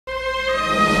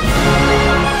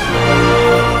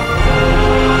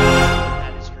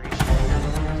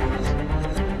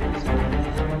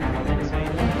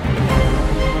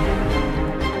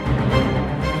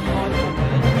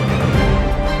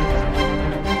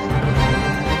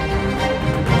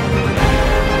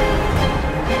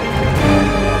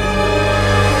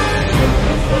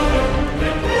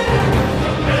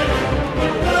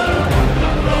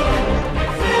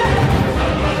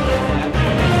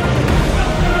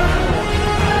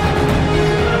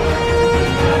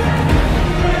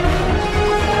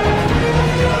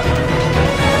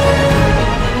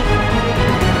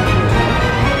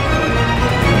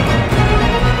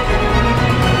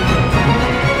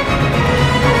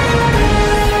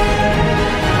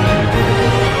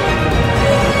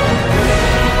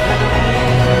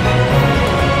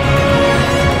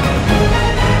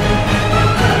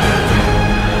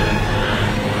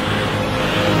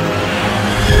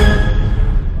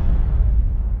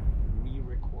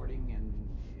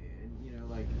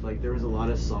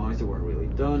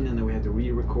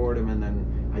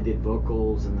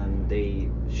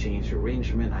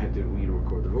arrangement. I have to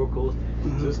re-record the vocals.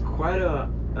 So it's quite a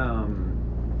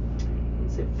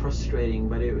I'd say frustrating,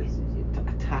 but it was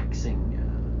a taxing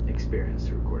experience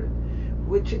to record it.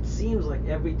 Which it seems like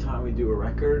every time we do a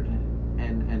record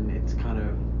and it's kind of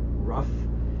rough,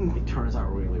 it turns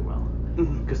out really well.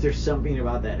 Because there's something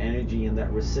about that energy and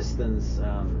that resistance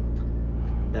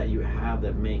that you have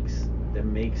that makes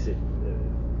it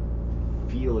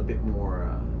feel a bit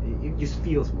more. It just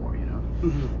feels more, you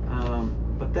know.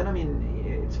 But then I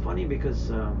mean, it's funny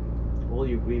because all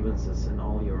your grievances and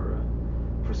all your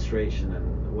frustration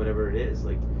and whatever it is,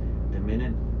 like the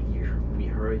minute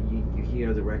you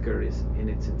hear the record is in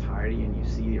its entirety and you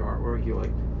see the artwork, you're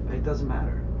like, it doesn't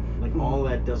matter. Like all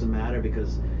that doesn't matter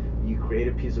because you create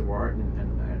a piece of art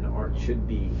and art should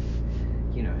be,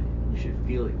 you know, you should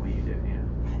feel it when you do it, you know.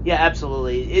 Yeah,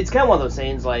 absolutely. It's kind of one of those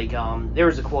things, like, there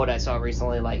was a quote I saw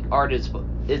recently, like,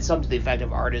 it's something to the effect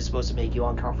of art is supposed to make you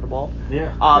uncomfortable.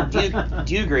 Yeah.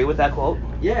 Do you agree with that quote?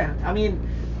 Yeah, I mean,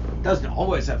 it doesn't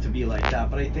always have to be like that,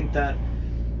 but I think that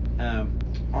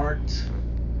art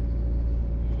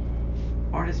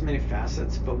has many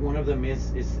facets, but one of them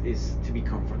is to be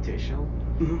confrontational,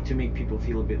 to make people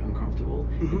feel a bit uncomfortable,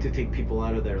 and to take people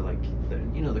out of their, like,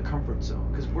 the comfort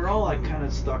zone. Because we're all like kind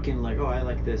of stuck in like, oh, I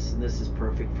like this and this is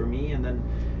perfect for me, and then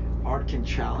art can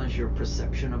challenge your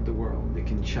perception of the world. It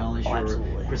can challenge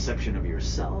your perception of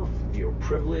yourself, your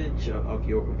privilege, of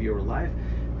your life,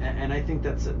 and I think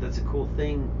that's a cool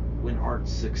thing when art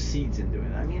succeeds in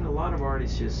doing it. I mean, a lot of art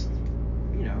is just,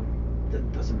 you know,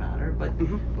 that doesn't matter, but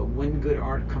when good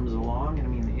art comes along, and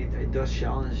I mean, it does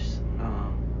challenge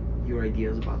your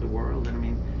ideas about the world. And I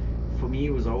mean, for me,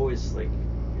 it was always like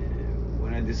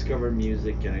when I discovered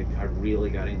music and I really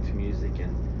got into music,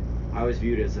 and I always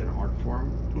viewed it as an art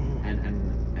form, and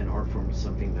an art form is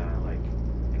something that like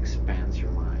expands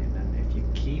your mind. And if you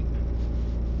keep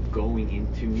going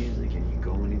into music and you're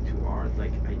going into art,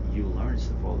 like you learn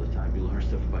stuff all the time. You learn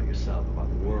stuff about yourself, about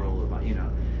the world, about, you know.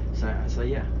 So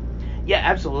yeah. Yeah,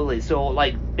 absolutely. So,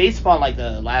 like, based upon, like,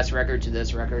 the last record to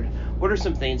this record, what are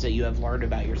some things that you have learned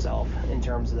about yourself in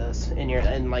terms of this, in your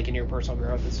personal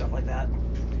growth and stuff like that?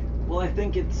 Well, I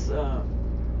think it's the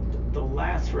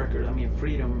last record. I mean,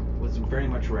 Freedom was very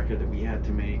much a record that we had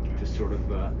to make to sort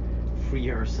of free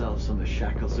ourselves from the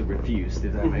shackles of Refused,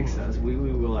 if that makes sense. We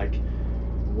were like,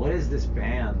 what is this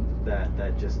band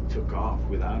that just took off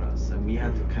without us? And we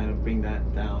had to kind of bring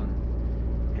that down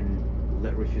and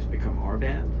let Refused become our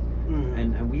band.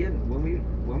 And we hadn't,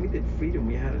 when we did Freedom,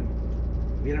 we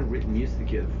hadn't written music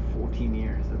together for 14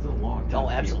 years. That's a long time. Oh,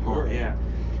 absolutely. Yeah.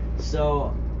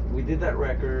 So we did that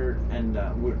record, and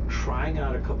we're trying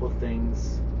out a couple of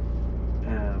things.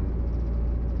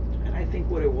 And I think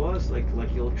what it was, like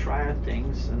you'll try out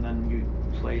things, and then you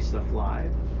play stuff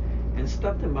live, and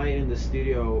stuff that might in the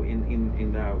studio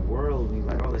in that world, you're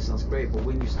like, oh, this sounds great. But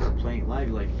when you start playing live,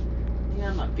 you're like, yeah,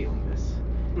 I'm not feeling this.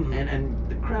 And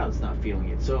the crowd's not feeling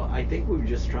it. So I think we were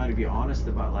just trying to be honest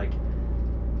about like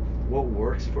what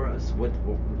works for us,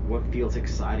 what feels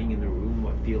exciting in the room,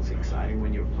 what feels exciting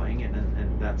when you're playing it,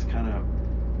 and that's kind of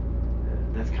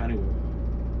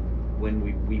when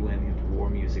we went into war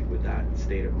music with that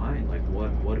state of mind. Like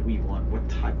what do we want? What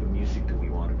type of music do we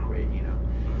want to create? You know.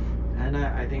 And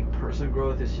I think personal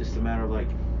growth is just a matter of like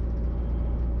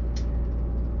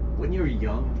when you're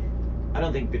young. I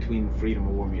don't think between Freedom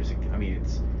and war music, I mean,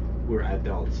 we're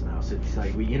adults now, so it's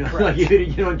like you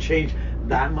don't change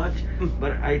that much.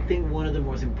 But I think one of the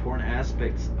most important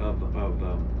aspects of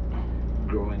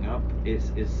growing up is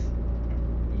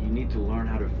you need to learn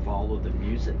how to follow the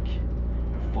music,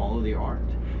 follow the art.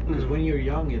 Because when you're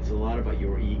young, it's a lot about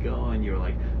your ego, and you're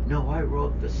like, no, I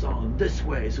wrote the song this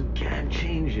way, so we can't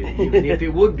change it, even if it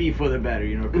would be for the better,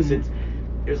 you know, because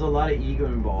there's a lot of ego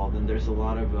involved, and there's a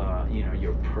lot of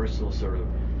your personal sort of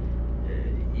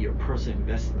your personal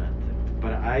investment.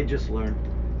 But I just learned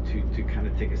to kind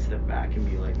of take a step back and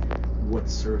be like, what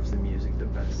serves the music the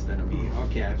best? And I mean,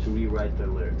 okay, I have to rewrite the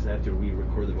lyrics, I have to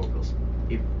re-record the vocals.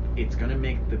 If it's gonna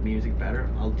make the music better,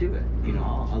 I'll do it. You know,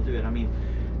 I'll do it. I mean,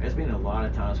 there's been a lot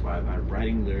of times where I'm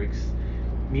writing lyrics.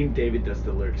 Me and David does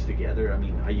the lyrics together. I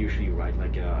mean, I usually write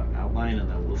like a outline, and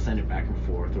then we'll send it back and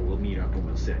forth, or we'll meet up and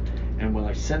we'll sit. And when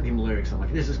I send him lyrics, I'm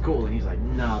like, this is cool, and he's like,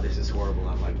 no, this is horrible.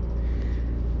 I'm like,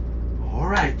 all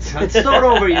right, let's start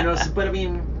over, you know. So, but I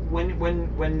mean, when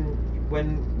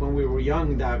we were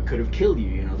young, that could have killed you,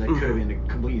 you know. That could have been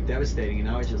completely devastating. And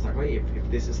now it's just like, wait,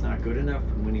 if this is not good enough,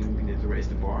 we need to raise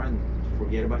the bar and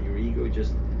forget about your ego.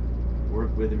 Just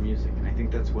work with the music. And I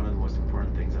think that's one of the most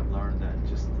important things I've learned. That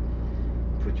just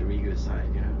put your ego aside,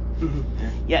 you know.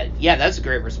 Yeah, that's a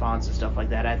great response and stuff like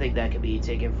that. I think that could be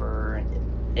taken for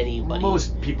anybody.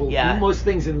 Most people, Yeah. most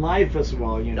things in life as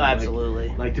well, you know. No,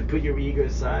 absolutely. Like to put your ego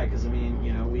aside, because I mean,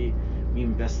 you know, we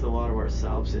invest a lot of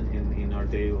ourselves in our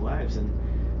daily lives, and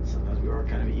sometimes we are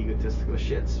kind of egotistical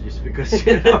shits, just because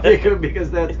you know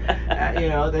because that's you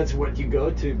know that's what you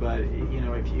go to. But you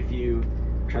know, if you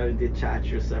try to detach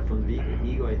yourself from the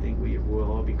ego, I think we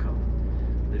will all become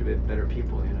a little bit better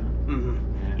people, you know.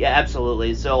 Mm-hmm. Yeah,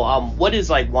 absolutely. So, what is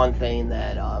like one thing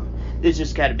that this is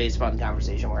just kind of based upon the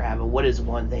conversation we're having? What is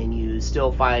one thing you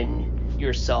still find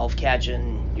yourself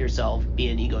catching yourself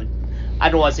being I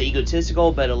don't want to say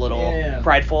egotistical, but a little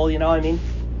prideful. You know what I mean?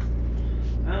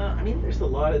 I mean, there's a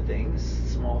lot of things,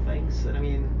 small things, and I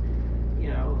mean, you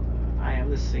know, I am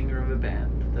the singer of a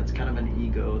band. That's kind of an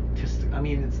egotistical. I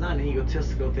mean, it's not an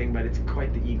egotistical thing, but it's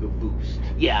quite the ego boost.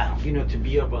 Yeah. You know, to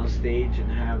be up on stage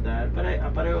and have that. But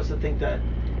I also think that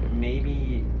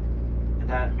maybe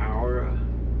that hour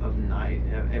of night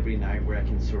every night where I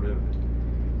can sort of,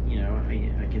 you know,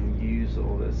 I can use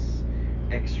all this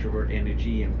extrovert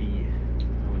energy and be,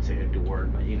 I wouldn't say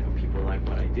adored, but you know, people like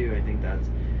what I do. I think that's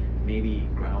maybe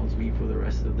grounds me for the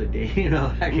rest of the day. You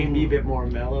know, I can be a bit more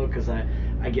mellow because I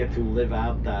get to live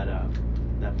out that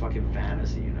fucking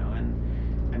fantasy, you know. And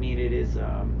I mean, it is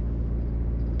I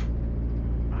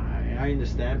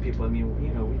understand people. I mean,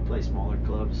 you know, we play smaller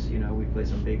clubs, you know, we play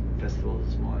some big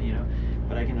festivals, small, you know,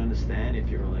 but I can understand if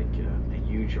you're like a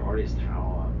huge artist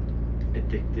how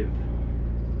addictive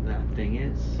that thing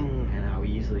is, and how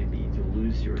easily it'd be to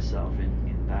lose yourself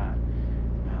in that.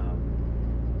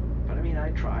 But I mean, I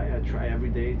try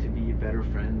every day to be a better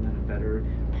friend and a better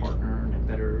partner and a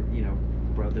better, you know,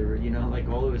 brother, you know, like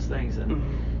all those things, and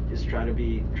just try to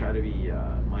be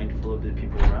mindful of the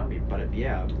people around me. But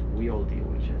yeah, we all deal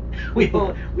with shit. We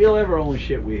all have our own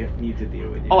shit we need to deal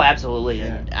with. Oh, know? Absolutely,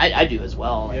 Yeah. and I do as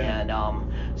well. Yeah. And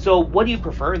so what do you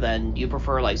prefer then? Do you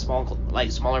prefer like smaller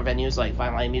venues like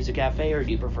Fine Line Music Cafe, or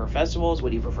do you prefer festivals? What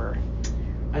do you prefer?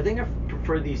 I think I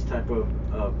prefer these type of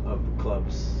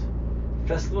clubs.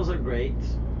 Festivals are great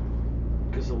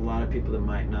because a lot of people that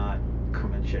might not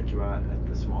come and check you out at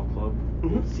the small club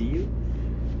will see you.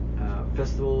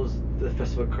 Festivals, the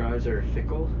festival crowds are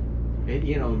fickle.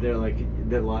 You know,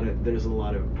 there's a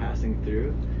lot of passing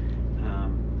through.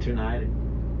 Tonight,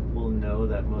 we'll know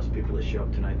that most people that show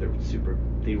up tonight they were super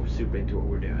into what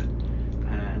we're doing,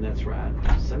 and that's rad.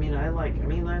 So I mean, I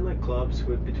like clubs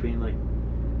with between like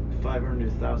 500 to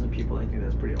 1,000 people. I think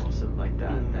that's pretty awesome. Like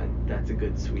that's a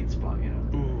good sweet spot, you know.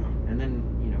 And then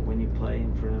you know when you play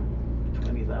in front of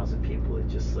 20,000 people, it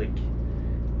just like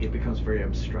it becomes very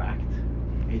abstract.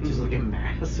 It's just like a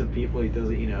mass of people. It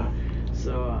doesn't, you know.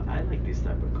 So I like these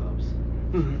type of clubs.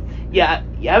 Yeah.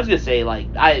 I was gonna say like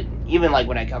even like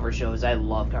when I cover shows, I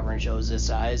love covering shows this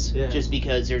size, just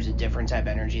because there's a different type of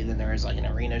energy than there is like an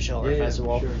arena show or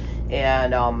festival. Sure.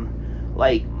 And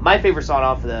like my favorite song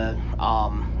off the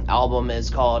album is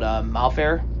called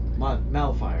Malfire.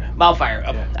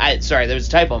 Malfire. Yeah. Sorry, there was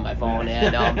a typo on my phone,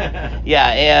 and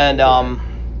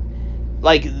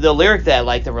like the lyric that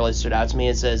really stood out to me,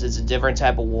 it says it's a different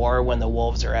type of war when the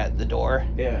wolves are at the door.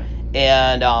 Yeah.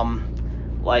 And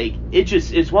like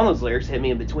it's one of those lyrics that hit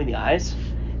me in between the eyes,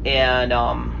 and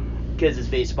because it's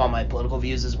based upon my political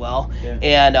views as well. Yeah.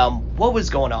 And what was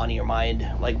going on in your mind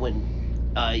like when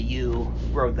you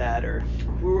wrote that? Or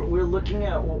we're looking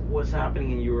at what's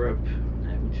happening in Europe,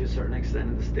 and to a certain extent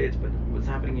in the States, but what's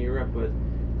happening in Europe with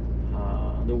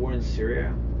the war in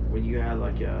Syria, where you had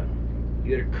a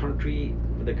country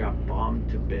that got bombed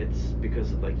to bits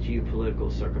because of like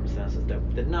geopolitical circumstances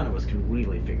that none of us can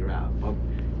really figure out. But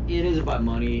it is about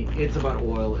money, it's about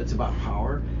oil, it's about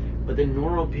power. But then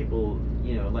normal people,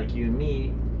 you know, like you and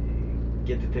me,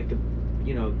 get to take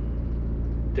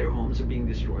their homes are being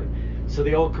destroyed. So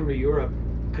they all come to Europe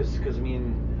because I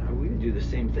mean, we would do the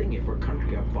same thing if our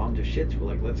country got bombed to shits.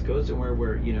 We're like, let's go somewhere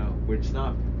where it's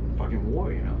not fucking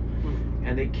war, you know.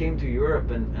 And they came to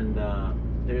Europe, and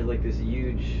there's like this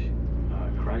huge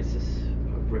crisis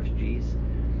of refugees.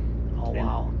 Oh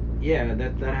wow. Yeah,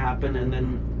 that happened, and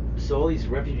then so all these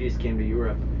refugees came to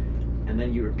Europe, and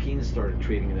then Europeans started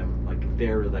treating them like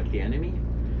they're like the enemy.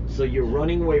 So you're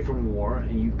running away from war,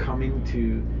 and you come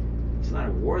into, it's not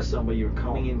a war zone, but you're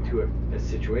coming into a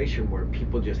situation where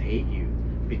people just hate you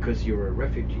because you're a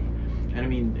refugee. And I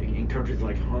mean, in countries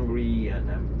like Hungary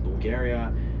and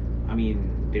Bulgaria, I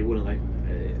mean, they wouldn't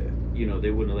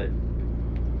let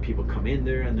people come in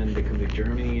there, and then they come to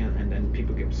Germany, and then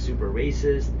people get super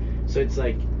racist. So it's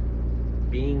like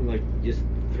being like just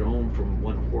thrown from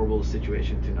one horrible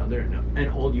situation to another, and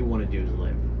all you want to do is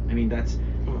live. I mean, that's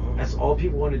all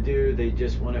people want to do. They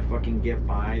just want to fucking get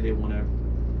by. They want to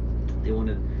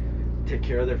take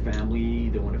care of their family,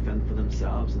 they want to fend for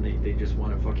themselves, and they just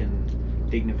want a fucking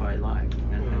dignified life.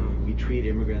 And we treat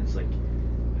immigrants like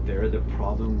they're the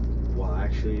problem, while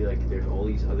actually like there's all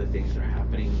these other things that are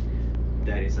happening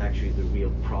that is actually the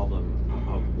real problem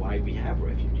of why we have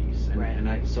refugees.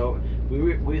 And so we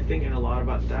were thinking a lot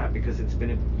about that, because it's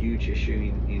been a huge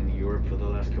issue in Europe for the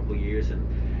last couple of years, and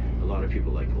a lot of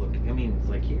people like, look, I mean, it's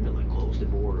like here, like close the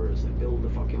borders, like build a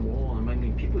fucking wall. I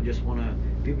mean, people just want a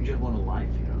life,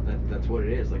 you know. That's what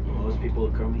it is. Like most people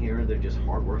who come here, they're just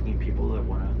hardworking people that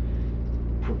want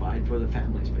to provide for their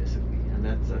families, basically, and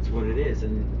that's what it is.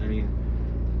 And I mean,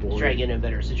 try to get in a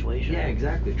better situation. Yeah,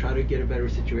 exactly. Try to get a better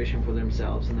situation for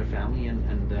themselves and their family, and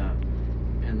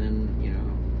then, you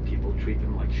know, people treat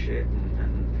them like shit,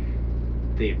 and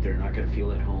they're not gonna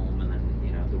feel at home, and then,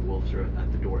 you know, the wolves are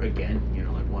at the door again. You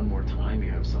know, like one more time you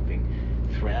have something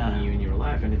threatening you in your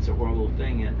life, and it's a horrible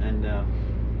thing. And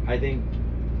I think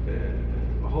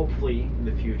hopefully in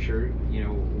the future, you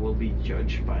know, we'll be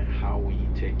judged by how we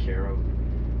take care of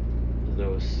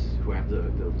those who have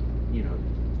the you know,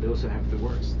 those who have the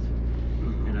worst.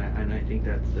 And I think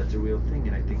that's a real thing,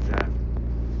 and I think that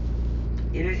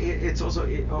it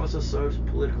also serves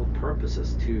political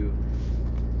purposes to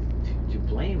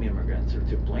blame immigrants, or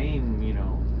to blame, you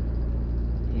know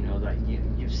that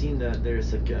you've seen that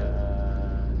there's like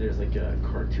a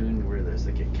cartoon where there's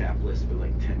like a capitalist with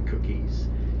like 10 cookies,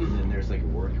 and then there's like a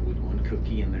worker with 1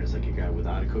 cookie, and there's like a guy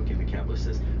without a cookie, and the capitalist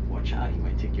says, watch out, he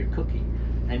might take your cookie.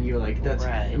 And you're like, that's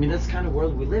right. I mean, that's the kind of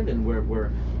world we live in,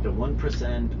 where the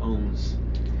 1% owns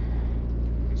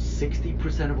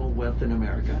 60% of all wealth in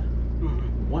America.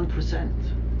 1%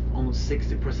 owns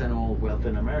 60% of all wealth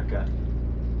in America,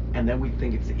 and then we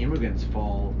think it's the immigrants'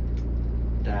 fault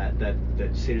that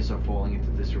cities are falling into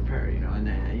disrepair, you know. And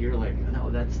then you're like, no,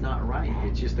 that's not right.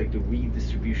 It's just like the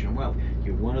redistribution of wealth.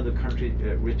 You're one of the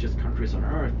richest countries on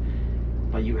earth,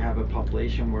 but you have a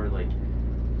population where like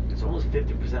it's almost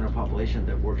 50% of the population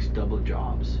that works double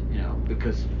jobs, you know,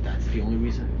 because that's the only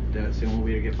way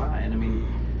to get by. And I mean,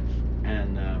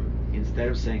 and instead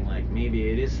of saying like, maybe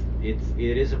it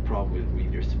is a problem with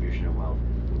redistribution of wealth,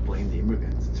 we blame the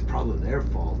immigrants. It's probably their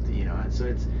fault, you know. And so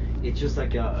it's just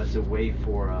like it's a way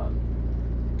for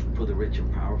the rich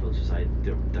and powerful society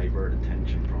to divert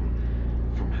attention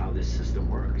from how this system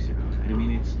works, you know. And I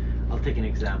mean, I'll take an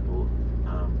example.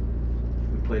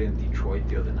 We played in Detroit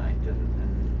the other night, and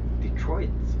Detroit,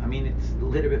 I mean, it's a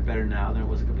little bit better now than it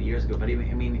was a couple of years ago, but even,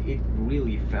 I mean, it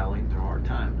really fell into hard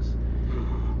times.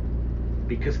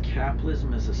 Because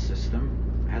capitalism as a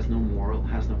system has no moral,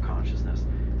 has no consciousness.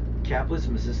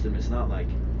 Capitalism as a system is not like,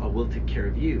 oh, we'll take care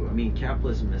of you. I mean,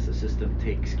 capitalism as a system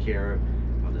takes care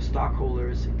of the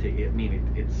stockholders.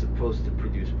 It's supposed to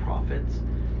produce profits.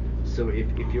 So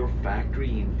if your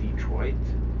factory in Detroit,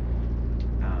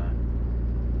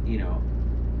 you know,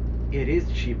 it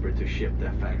is cheaper to ship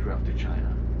that factory off to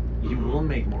China. You will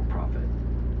make more profit.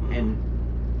 And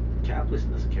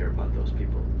capitalism doesn't care about those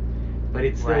people. But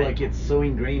it's still like, it's so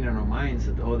ingrained in our minds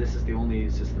that, oh, this is the only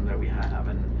system that we have.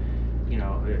 And, you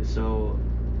know, so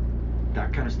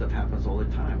that kind of stuff happens all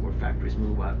the time, where factories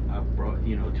move out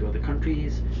you know, to other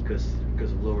countries because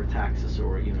of lower taxes,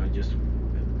 or, you know, just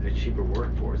a cheaper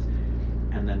workforce.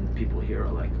 And then people here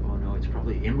are like, oh no, it's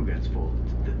probably immigrants' fault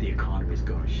that the economy is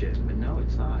going to shit. But no,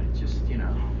 it's not. It's just, you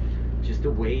know, just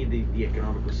the way the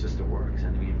economical system works.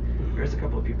 And I mean, there's a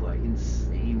couple of people that are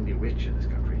insanely rich in this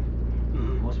country.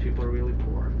 Most people are really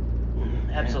poor.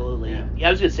 Absolutely. Yeah,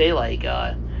 I was gonna say, like,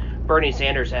 Bernie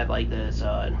Sanders had like this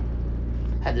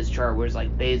chart where it's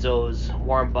like Bezos,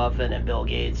 Warren Buffett, and Bill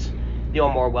Gates, they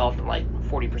own more wealth than like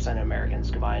 40% of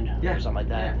Americans combined, or something like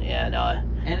that. Yeah.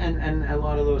 And a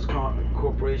lot of those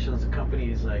corporations and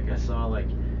companies, like I saw, like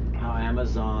how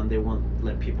Amazon, they won't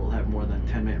let people have more than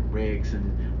 10-minute breaks,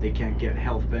 and they can't get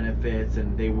health benefits,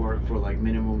 and they work for like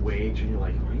minimum wage, and you're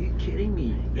like, are you kidding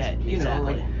me? Yeah, you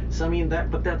exactly. know, like, so I mean,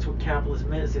 but that's what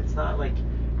capitalism is. It's not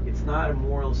a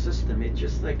moral system. It's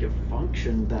just like a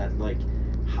function that, like,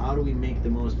 how do we make the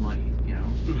most money? You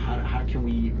know, how can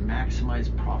we maximize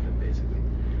profit, basically?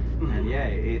 And yeah,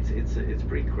 it's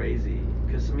pretty crazy,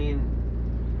 because I mean,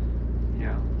 you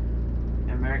know,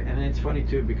 and it's funny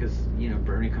too, because, you know,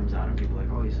 Bernie comes out and people are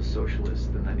like, oh, he's a socialist,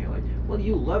 and then you're like, well,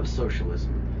 you love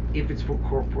socialism if it's for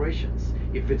corporations,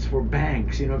 if it's for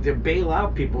banks, you know, if they bail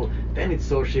out people, then it's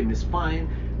socialism, is fine.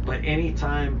 But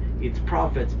anytime it's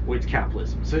profits, well, it's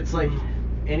capitalism. So it's like,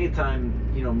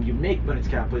 anytime, you know, you make money, it's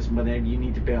capitalism, but then you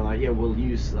need to bail out, yeah, we'll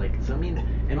use, like, so I mean,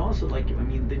 and also, like, I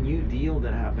mean, the New Deal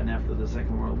that happened after the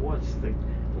Second World War, it's like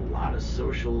a lot of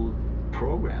social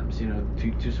programs, you know,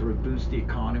 to sort of boost the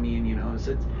economy, and, you know,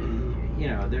 so it's, you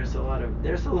know, there's a lot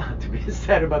to be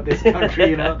said about this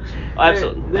country, you know.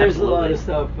 Absolutely. There's a lot of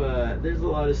stuff. There's a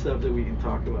lot of stuff that we can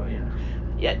talk about, you know.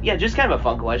 Yeah. Just kind of a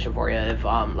fun question for you. If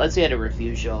let's say at a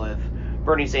review show, if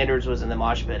Bernie Sanders was in the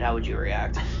mosh pit, how would you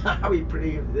react? I'd be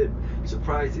pretty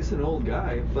surprised. He's an old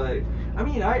guy, but I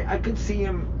mean, I could see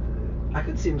him. I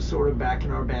could see him sort of back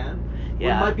in our band.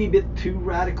 Yeah. It might be a bit too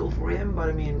radical for him, but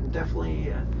I mean,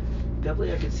 definitely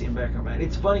I could see him back in our band.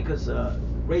 It's funny because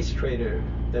Race Trader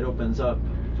that opens up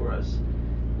for us,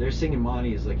 they're singing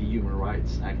Monty is like a human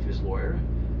rights activist lawyer,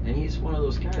 and he's one of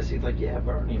those guys. He's like, yeah,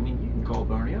 Bernie. I mean, you can call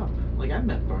Bernie up. Like, I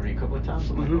met Bernie a couple of times.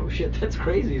 I'm like, oh shit, that's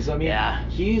crazy. So I mean,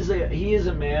 he is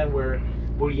a man where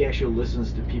he actually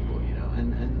listens to people, you know,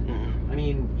 and I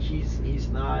mean, he's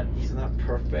not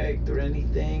perfect or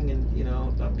anything, and you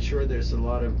know, I'm sure there's a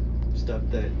lot of stuff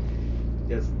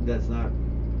that's not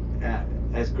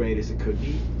as great as it could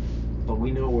be, but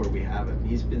we know where we have him.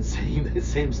 He's been saying the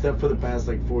same stuff for the past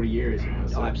like 40 years, you know.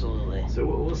 So, absolutely. So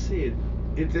we'll see.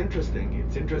 It's interesting.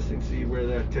 It's interesting to see where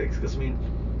that takes, because I mean,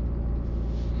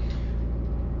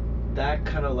 that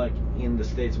kind of like in the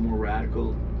States more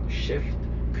radical shift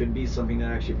could be something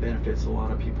that actually benefits a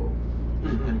lot of people,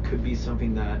 and could be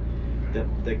something that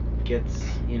gets,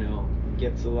 you know,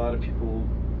 gets a lot of people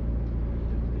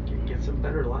get some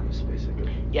better lives,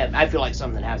 basically. Yeah, I feel like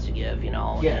something has to give, you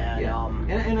know. Yeah,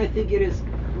 and I think it is.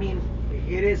 I mean,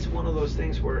 it is one of those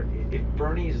things where if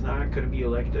Bernie is not going to be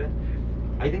elected,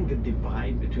 I think the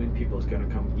divide between people is going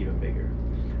to come even bigger.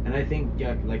 And I think,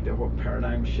 yeah, like the whole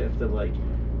paradigm shift of like,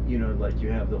 you know, like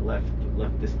you have the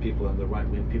leftist people and the right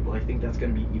wing people. I think that's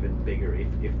going to be even bigger if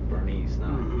Bernie's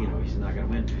not, you know, he's not going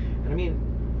to win. And I mean,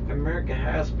 America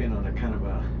has been on a kind of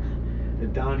a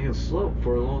downhill slope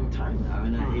for a long time now,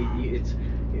 and it's.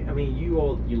 I mean, you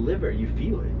live it, you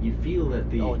feel it. You feel that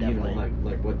the, you know,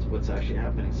 like what's actually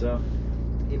happening. So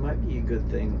it might be a good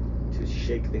thing to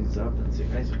shake things up and see,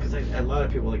 because a lot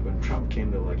of people, like when Trump came,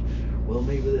 they're like, well,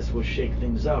 maybe this will shake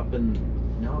things up, and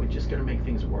no, it's just gonna make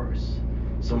things worse.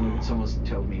 Someone's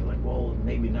telling me like, well,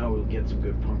 maybe now we'll get some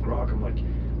good punk rock. I'm like,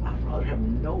 I'd rather have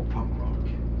no punk rock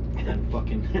than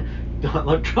fucking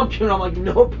Donald Trump. You know, I'm like,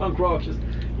 no punk rock, just,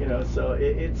 you know. So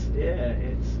it's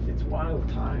wild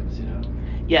times, you know.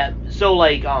 Yeah. So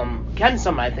like kind of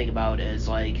something I think about is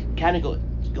like kind of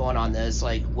going on this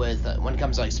like with when it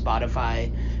comes to like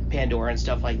Spotify, Pandora, and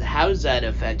stuff like that. How has that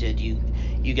affected you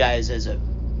guys as a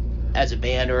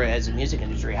band or as a music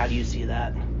industry? How do you see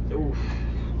that? Oof.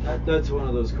 That's one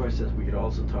of those questions we could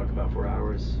also talk about for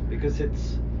hours, because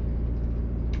it's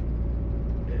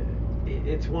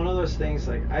one of those things.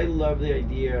 Like, I love the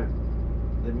idea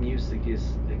that music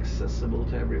is accessible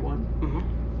to everyone.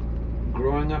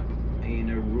 Growing up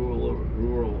in a rural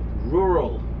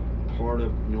part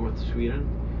of North Sweden,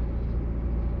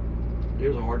 it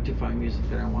was hard to find music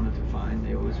that I wanted to find.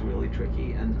 It was really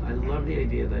tricky, and I love the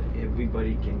idea that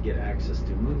everybody can get access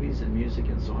to movies and music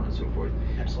and so on and so forth.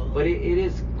 Absolutely. But it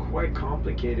is quite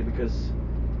complicated, because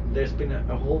there's been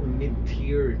a whole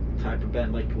mid-tier type of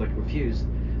band like Refused,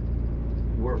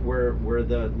 where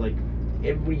the, like,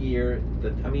 every year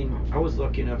that, I mean, I was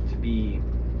lucky enough to be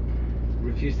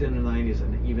Refused in the 90s,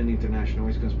 and even International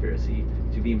Noise Conspiracy,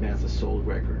 to be in bands that sold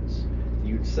records.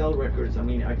 You'd sell records. I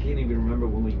mean, I can't even remember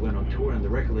when we went on tour, and the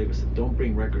record label said, don't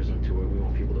bring records on tour, we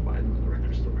want people to buy them in the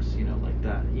record stores, you know, like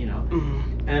that, you know.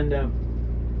 And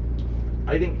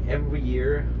I think every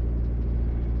year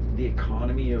the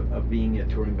economy of being a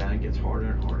touring band gets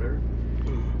harder and harder,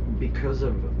 because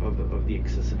of the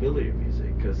accessibility of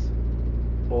music, because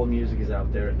all music is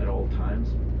out there at all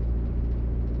times.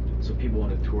 So people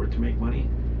want to tour to make money,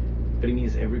 but it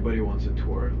means everybody wants to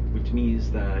tour, which means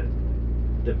that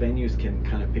the venues can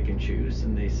kind of pick and choose,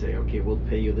 and they say, okay, we'll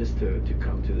pay you this to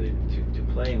come to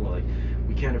play, and we're like,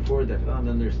 we can't afford that. Oh, and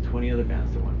then there's 20 other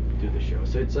bands that want to do the show.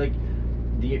 So it's like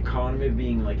the economy of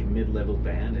being like a mid-level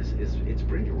band is it's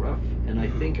pretty rough, and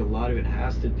I think a lot of it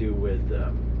has to do with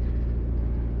the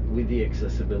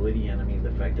accessibility, and I mean the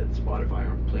fact that Spotify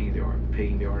aren't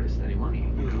paying the artist any money,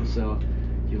 you know. So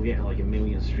you'll get like 1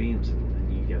 million streams,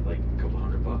 and you get like a couple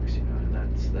 $100, you know, and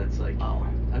that's like, wow.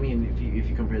 I mean, if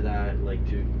you compare that like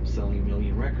to selling 1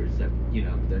 million records, that, you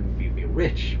know, then you'd be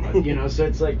rich, but, you know. So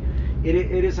it's like it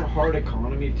is a hard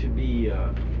economy to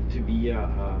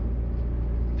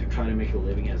try to make a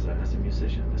living as a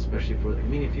musician, especially for, I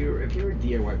mean, if you're a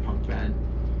DIY punk band,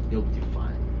 you'll do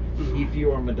fine. If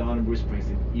you are Madonna, Bruce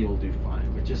Springsteen, you'll do fine.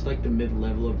 But just like the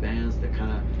mid-level of bands that kind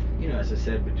of, you know, as I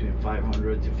said, between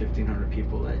 500 to 1,500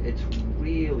 people, it's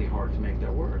really hard to make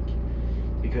that work,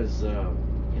 because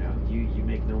you know, you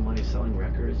make no money selling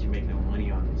records, you make no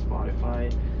money on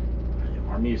Spotify.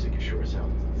 Our music is sure as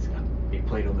hell, it's got be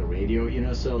played on the radio, you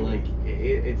know. So like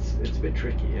it's a bit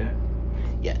tricky,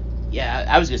 Yeah,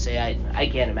 I was gonna say I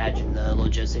can't imagine the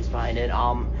logistics behind it.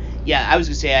 Yeah, I was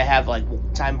gonna say I have like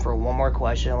time for one more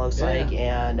question. It looks like,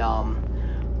 and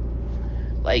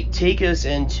like take us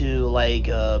into like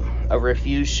a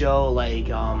Refuse show. Like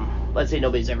let's say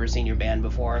nobody's ever seen your band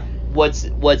before. What's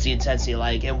the intensity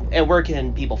like, and where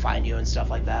can people find you and stuff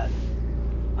like that?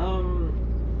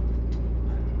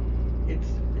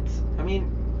 It's I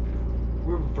mean,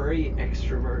 we're very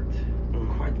extrovert,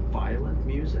 quite violent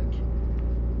music.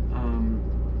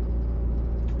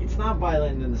 It's not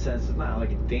violent in the sense it's not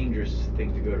like a dangerous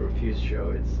thing to go to a Refuse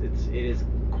show. It is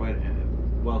quite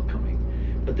welcoming,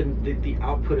 but the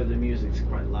output of the music is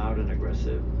quite loud and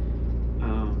aggressive.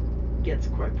 Gets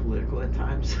quite political at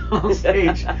times on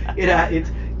stage.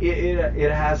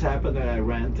 It has happened that I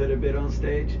ranted a bit on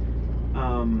stage.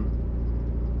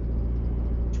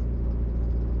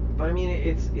 But I mean,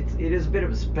 it is a bit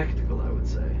of a spectacle, I would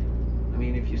say. I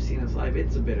mean, if you've seen us live,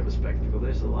 it's a bit of a spectacle.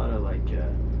 There's a lot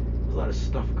of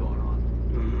stuff going on.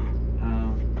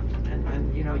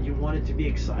 And you know, you want it to be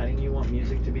exciting. You want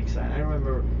music to be exciting. I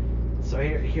remember. So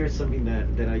here's something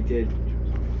that I did.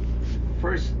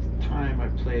 First time I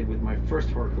played with my first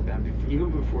hardcore band, even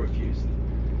before Refuse.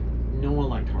 No one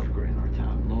liked hardcore in our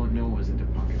town. No one was into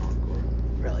punk and hardcore.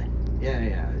 Really?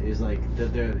 Yeah. It was like the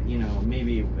you know,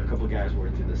 maybe a couple of guys were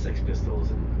into the Sex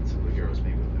Pistols and some of the girls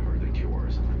maybe heard the Cure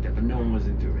or something like that. But no one was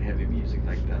into heavy music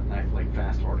like that, like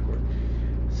fast hardcore.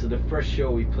 So the first show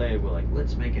we played, we're like,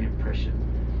 let's make an impression.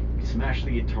 We smashed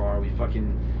the guitar. We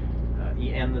fucking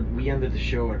we ended the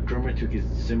show. Our drummer took his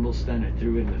cymbal stand and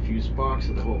threw it in the fuse box,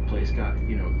 so the whole place got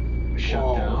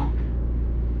shut down.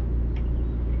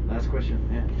 Last question.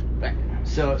 Yeah.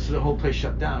 So the whole place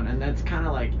shut down, and that's kind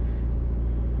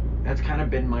of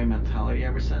been my mentality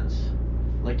ever since.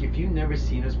 Like, if you've never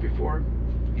seen us before,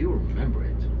 you'll remember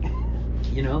it.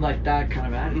 You know, like that kind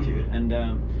of attitude. And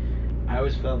I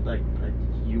always felt like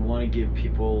you want to give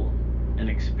people an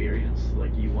experience.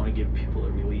 Like, you want to give people a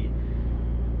really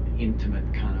intimate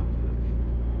kind of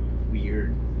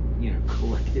weird,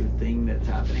 collective thing that's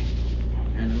happening.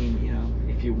 And I mean,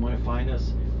 if you want to find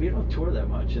us, we don't tour that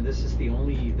much, and this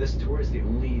tour is the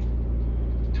only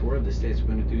tour of the States we're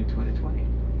going to do in 2020.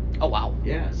 Oh wow.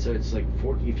 Yeah, so it's like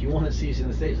if you want to see us in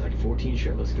the States, like 14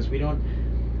 shows, because we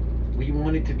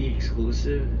want it to be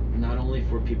exclusive, not only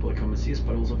for people to come and see us,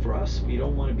 but also for us. We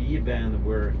don't want to be a band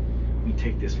where we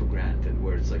take this for granted,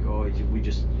 where it's like, oh, we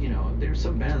just, there's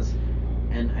some bands,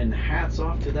 and hats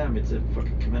off to them, it's a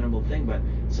fucking commendable thing, but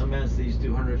some bands, they just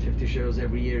do 150 shows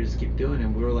every year, just keep doing it,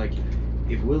 and we're like,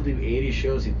 if we'll do 80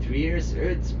 shows in 3 years,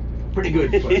 it's pretty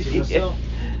good for us, yeah.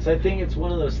 So I think it's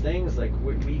one of those things, like,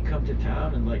 we come to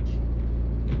town, and like,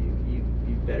 you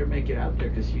better make it out there,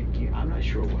 because I'm not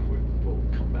sure when we'll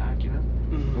come back,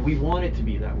 Mm-hmm. And we want it to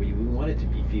be that way. We want it to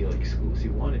feel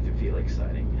exclusive. We want it to feel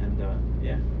exciting, and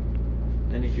yeah.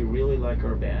 And if you really like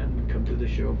our band, come to the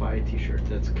show, buy a T-shirt.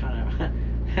 That's kind of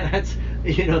that's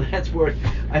where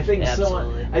I think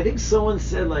someone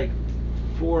said, like,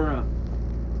 for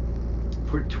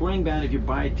a touring band, if you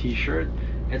buy a T-shirt,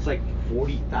 it's like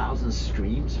 40,000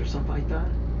 streams or something like that.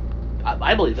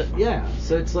 I believe it. Yeah,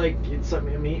 so it's like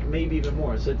maybe even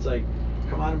more. So it's like,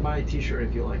 come out and buy a T-shirt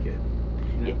if you like it.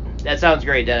 Yeah, that sounds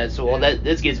great, Dennis. So, well,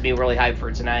 this gets me really hyped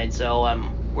for tonight. So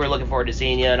we're looking forward to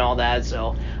seeing you and all that.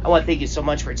 So I want to thank you so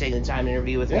much for taking the time to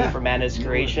interview with me for Madness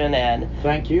Creation, and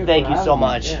thank you so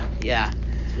much. Yeah.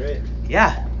 It's great.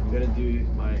 Yeah. I'm gonna do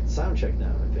my sound check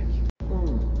now, I think.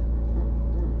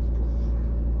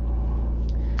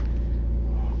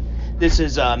 This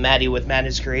is Maddie with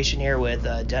Madness Creation here with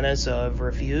Dennis of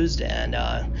Refused. And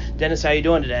Dennis, how are you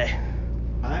doing today?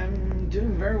 I'm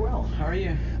doing very well. How are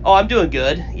you? Oh, I'm doing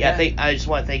good. Yeah. I just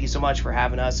want to thank you so much for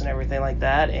having us and everything like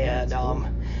that. And cool.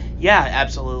 Yeah,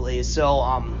 absolutely.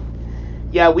 So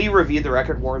we reviewed the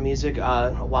record War Music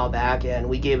a while back, and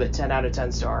we gave it 10 out of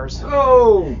 10 stars.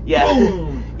 Oh, yeah.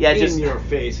 Boom. Yeah, in your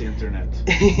face, internet.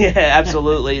 Yeah,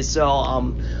 absolutely. So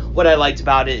what I liked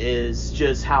about it is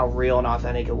just how real and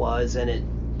authentic it was, and it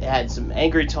had some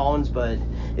angry tones, but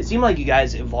it seemed like you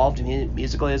guys evolved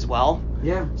musically as well.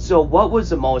 Yeah. So what was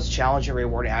the most challenging,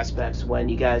 rewarding aspects when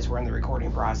you guys were in the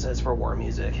recording process for War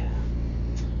Music?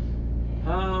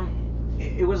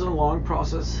 It was a long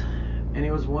process, and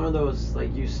it was one of those,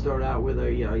 like, you start out with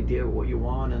a idea of what you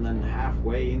want, and then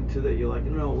halfway into it, you're like,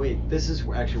 no, wait, this is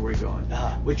actually where we're going,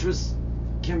 which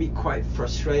can be quite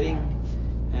frustrating.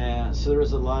 So there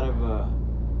was a lot of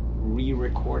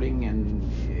re-recording, and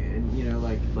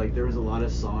like there was a lot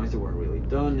of songs that weren't really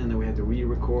done, and then we had to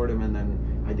re-record them, and then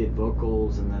I did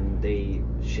vocals, and then they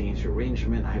changed the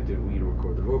arrangement. I had to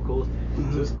re-record the vocals.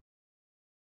 Mm-hmm. So